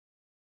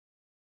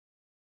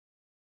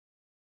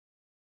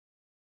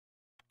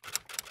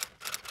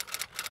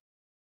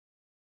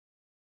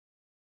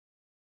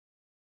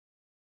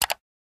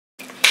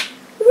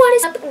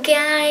up,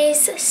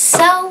 guys?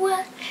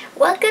 So,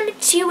 welcome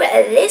to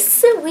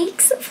this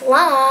week's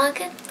vlog,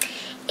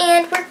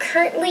 and we're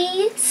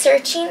currently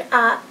searching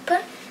up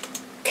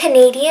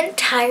Canadian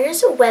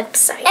Tire's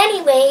website.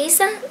 Anyways,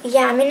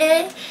 yeah, I'm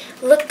gonna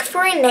look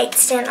for a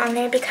nightstand on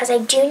there because I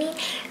do need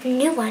a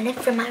new one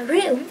for my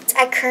room.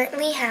 I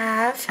currently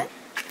have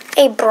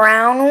a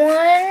brown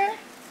one,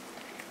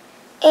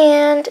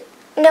 and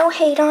no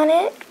hate on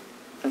it,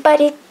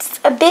 but it's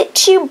a bit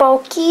too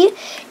bulky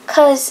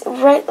because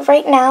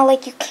right now,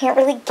 like, you can't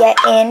really get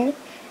in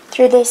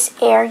through this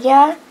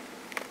area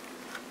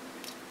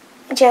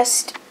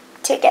just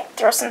to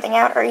throw something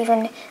out or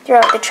even throw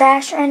out the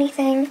trash or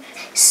anything.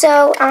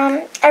 So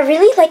I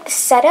really like the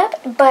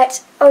setup,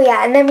 but oh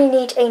yeah, and then we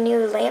need a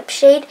new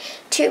lampshade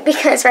too,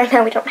 because right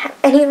now we don't have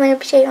any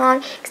lampshade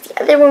on because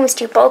the other one was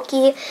too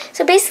bulky.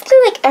 So basically,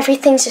 like,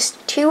 everything's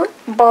just too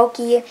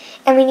bulky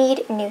and we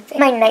need new things.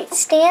 My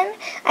nightstand,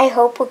 I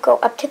hope, will go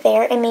up to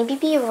there and maybe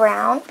be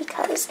round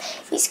because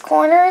these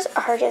corners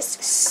are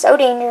just so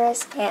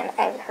dangerous and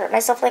I've hurt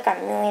myself like a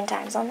million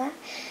times on that.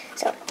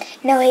 So,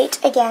 no hate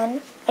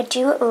again. I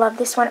do love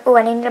this one. Oh,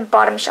 I need a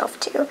bottom shelf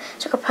too.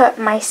 So I could put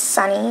my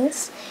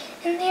sunnies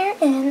in there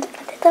and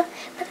the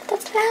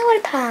flower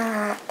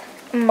pot.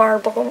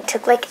 Marble.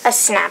 Took like a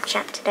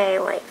Snapchat today,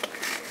 like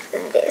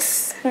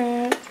this.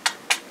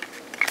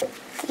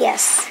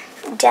 Yes.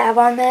 Dab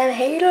on them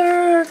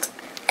haters.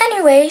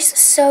 Anyways,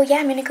 so yeah,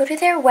 I'm gonna go to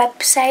their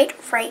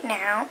website right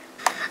now.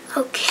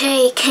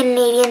 Okay,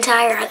 Canadian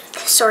Tire.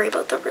 Sorry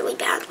about the really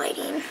bad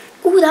lighting.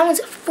 Ooh, that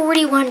one's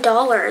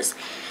 $41.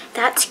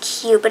 That's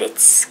cute, but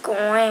it's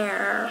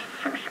square.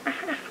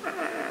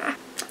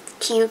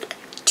 Cute.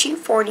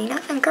 $2.40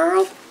 nothing,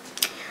 girl.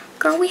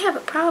 Girl, we have a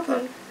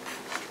problem.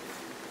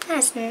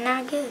 That's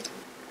not good.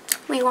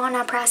 We want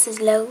our prices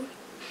low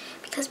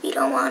because we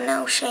don't want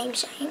no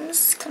shames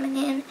coming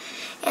in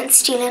and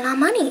stealing our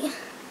money.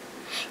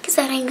 Because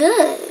that ain't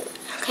good.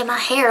 Okay, my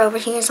hair over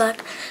here is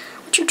like,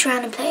 what you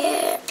trying to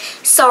play at?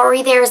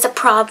 Sorry, there's a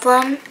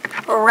problem.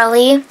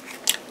 Really?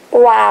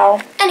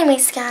 Wow.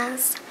 Anyways,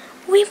 guys,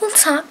 we will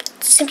talk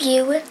to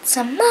you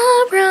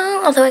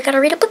tomorrow. Although I gotta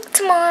read a book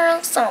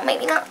tomorrow, so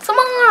maybe not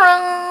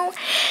tomorrow.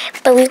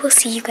 But we will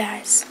see you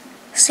guys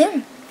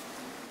soon.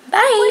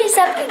 Bye. What is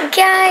up,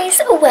 guys?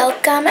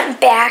 Welcome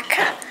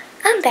back.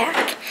 I'm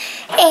back.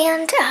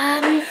 And,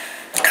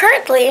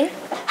 currently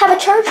have a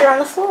charger on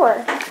the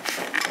floor.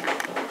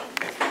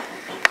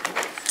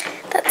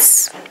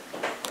 That's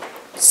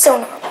so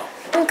normal.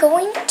 I'm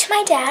going to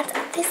my dad's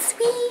this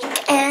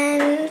week,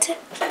 and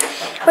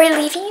we're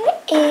leaving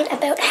in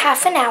about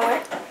half an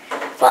hour.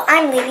 Well,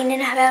 I'm leaving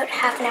in about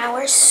half an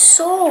hour,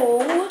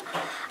 so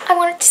I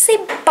wanted to say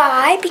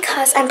bye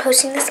because I'm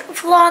posting this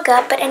vlog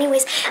up. But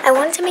anyways, I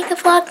wanted to make the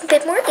vlog a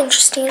bit more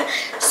interesting,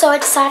 so I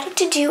decided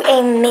to do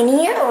a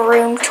mini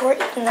room tour,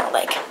 even though,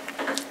 like,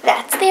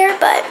 that's there,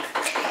 but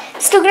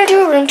still gonna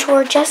do a room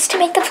tour just to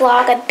make the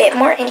vlog a bit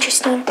more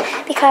interesting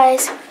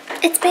because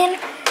it's been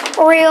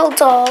real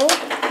dull.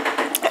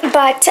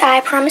 But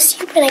I promise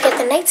you, when I get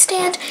the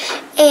nightstand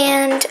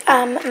and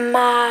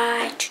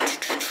my,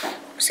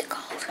 what's it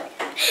called?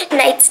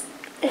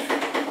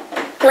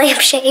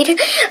 Lampshade.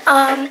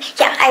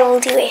 Yeah, I will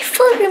do a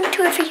full room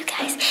tour for you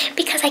guys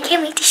because I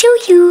can't wait to show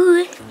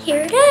you.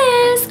 Here it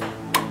is.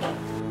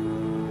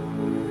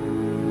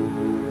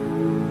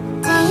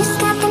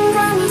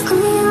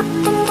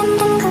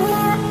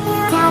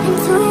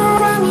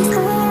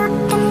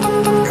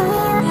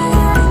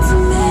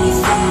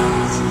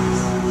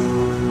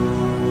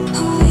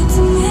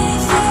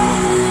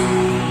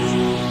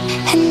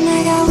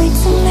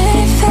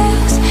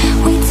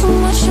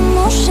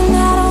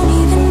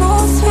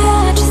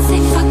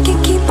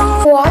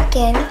 Walk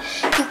in,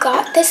 you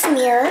got this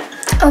mirror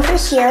over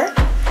here.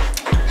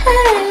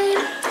 Hey,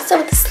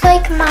 so this is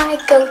like my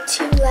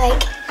go-to,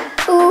 like,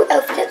 ooh,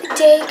 outfit of the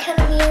day kind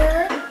of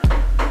mirror.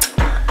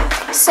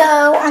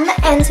 So on the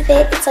ends of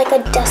it, it's like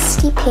a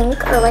dusty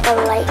pink or like a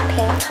light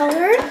pink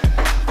color,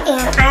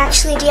 and I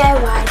actually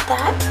DIY'd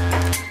that.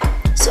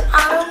 So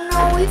I don't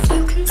know if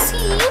you can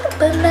see it,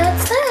 but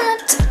that's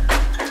that.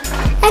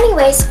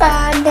 Anyways,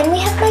 then we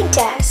have my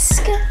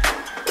desk,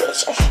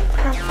 which I should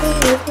probably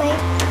move my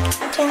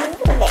down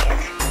there.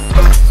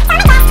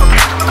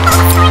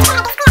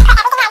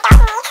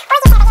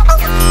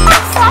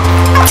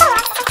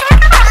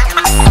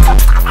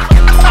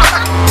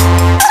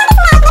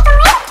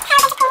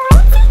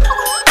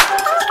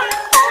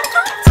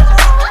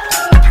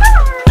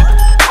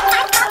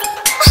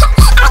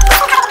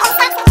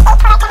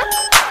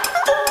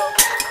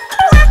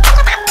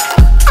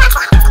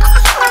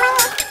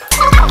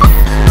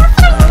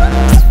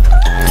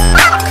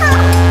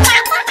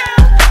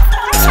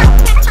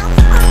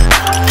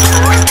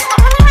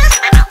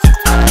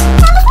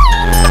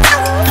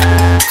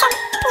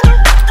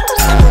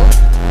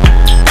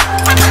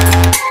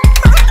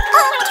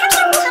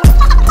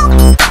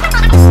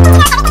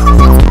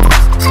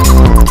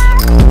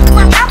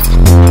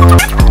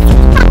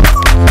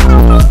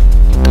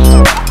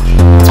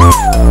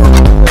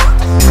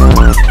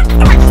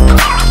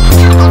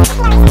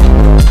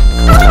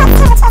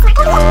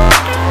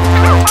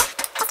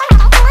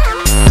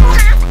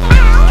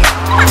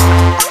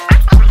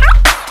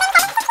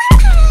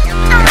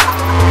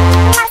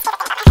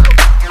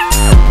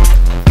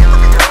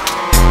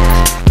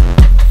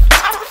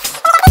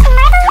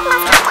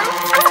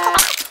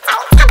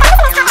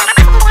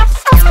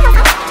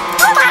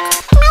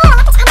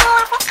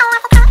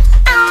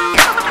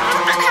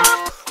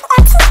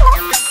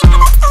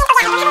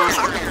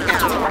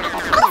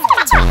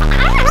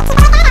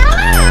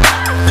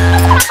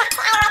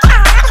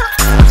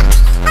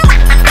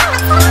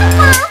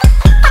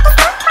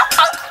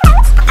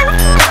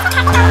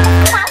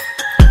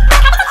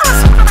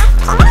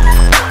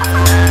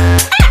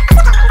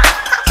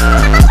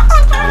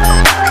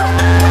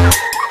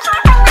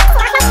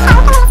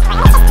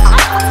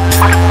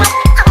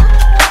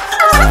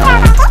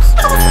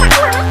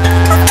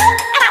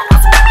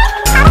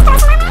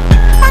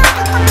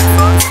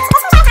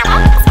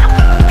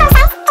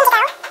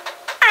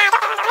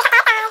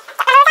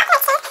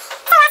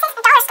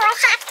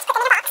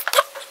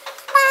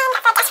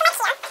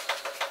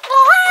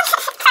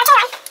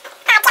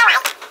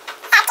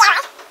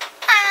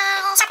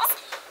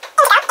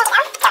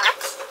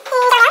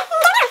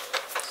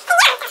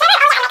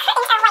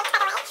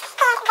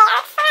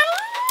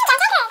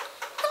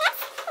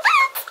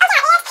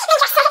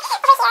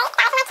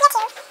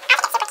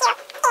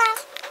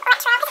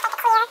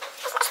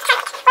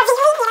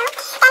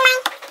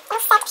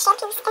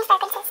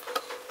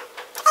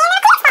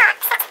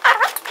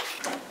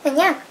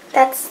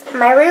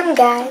 my room,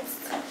 guys.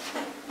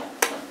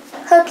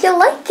 Hope you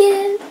like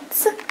it.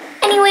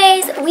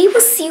 Anyways, we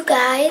will see you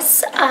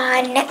guys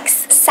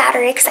next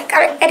Saturday because I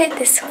gotta edit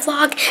this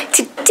vlog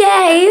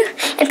today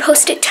and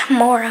post it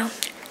tomorrow.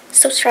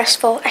 So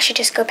stressful. I should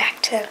just go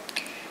back to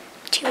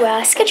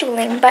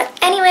scheduling. But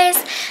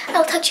anyways,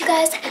 I'll talk to you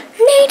guys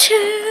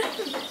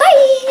later.